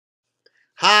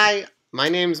Hi, my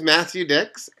name's Matthew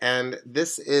Dix, and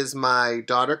this is my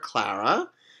daughter Clara.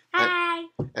 Hi.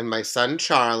 And my son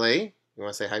Charlie. You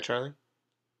want to say hi, Charlie?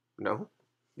 No?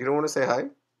 You don't want to say hi?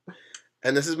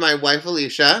 And this is my wife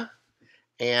Alicia,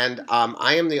 and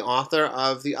I am the author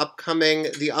of the upcoming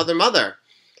The Other Mother.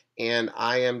 And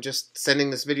I am just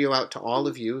sending this video out to all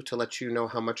of you to let you know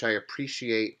how much I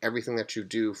appreciate everything that you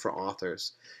do for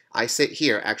authors. I sit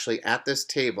here, actually, at this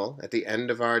table, at the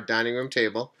end of our dining room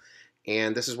table,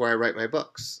 and this is where I write my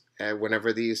books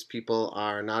whenever these people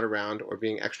are not around or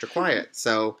being extra quiet.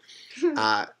 So,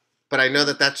 but I know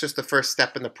that that's just the first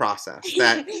step in the process,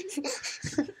 that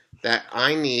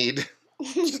I need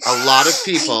a lot of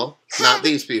people, not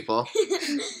these people,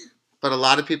 but a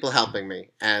lot of people helping me.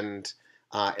 And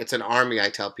it's an army, I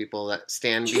tell people, that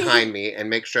stand behind me and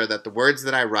make sure that the words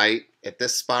that I write at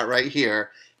this spot right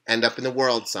here end up in the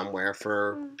world somewhere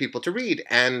for people to read.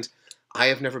 And I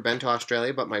have never been to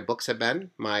Australia, but my books have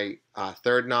been. My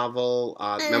third novel,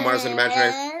 Memoirs of an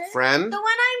Imaginary Friend. The one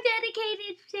I'm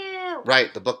dedicated to.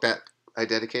 Right, the book that I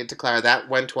dedicated to Clara, that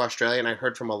went to Australia, and I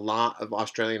heard from a lot of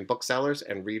Australian booksellers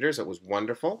and readers. It was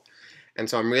wonderful. And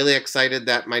so I'm really excited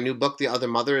that my new book, The Other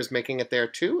Mother, is making it there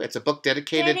too. It's a book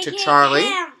dedicated to Charlie.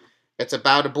 It's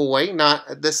about a boy, not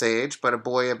at this age, but a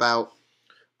boy about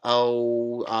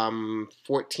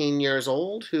 14 years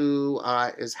old who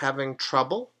is having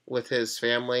trouble with his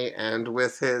family and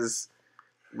with his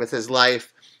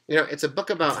life. You know, it's a book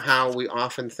about how we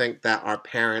often think that our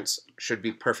parents should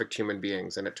be perfect human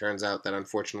beings, and it turns out that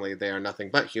unfortunately they are nothing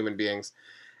but human beings,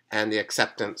 and the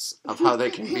acceptance of how they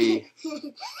can be,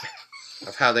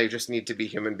 of how they just need to be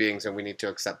human beings, and we need to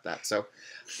accept that. So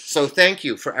thank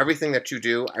you for everything that you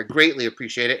do. I greatly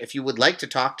appreciate it. If you would like to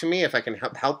talk to me, if I can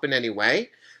help in any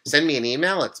way, send me an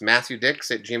email. It's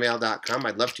matthewdix@gmail.com.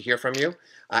 I'd love to hear from you.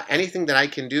 Anything that I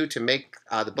can do to make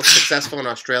the book successful in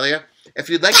Australia. If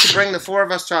you'd like to bring the four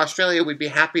of us to Australia, we'd be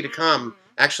happy to come.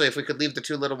 Actually, if we could leave the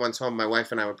two little ones home, my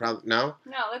wife and I would probably... No?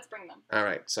 No, let's bring them. All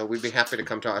right. So we'd be happy to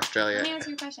come to Australia. Let me ask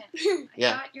you a question.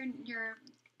 Yeah. I thought your name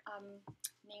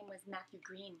was Matthew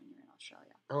Green when you were in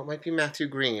Australia. Oh, it might be Matthew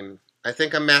Green. I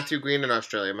think I'm Matthew Green in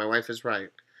Australia. My wife is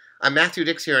right. I'm Matthew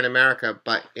Dix here in America,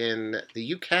 but in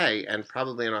the UK and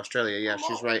probably in Australia, yeah,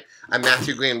 she's right. I'm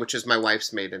Matthew Green, which is my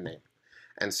wife's maiden name.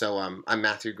 And so I'm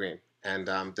Matthew Green. And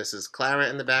this is Clara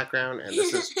in the background, and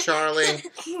this is Charlie,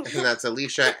 and that's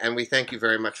Alicia. And we thank you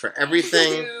very much for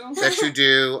everything that you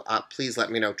do. Please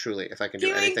let me know truly if I can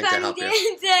do anything to help you.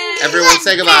 Everyone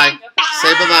say goodbye.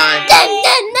 Say bye-bye.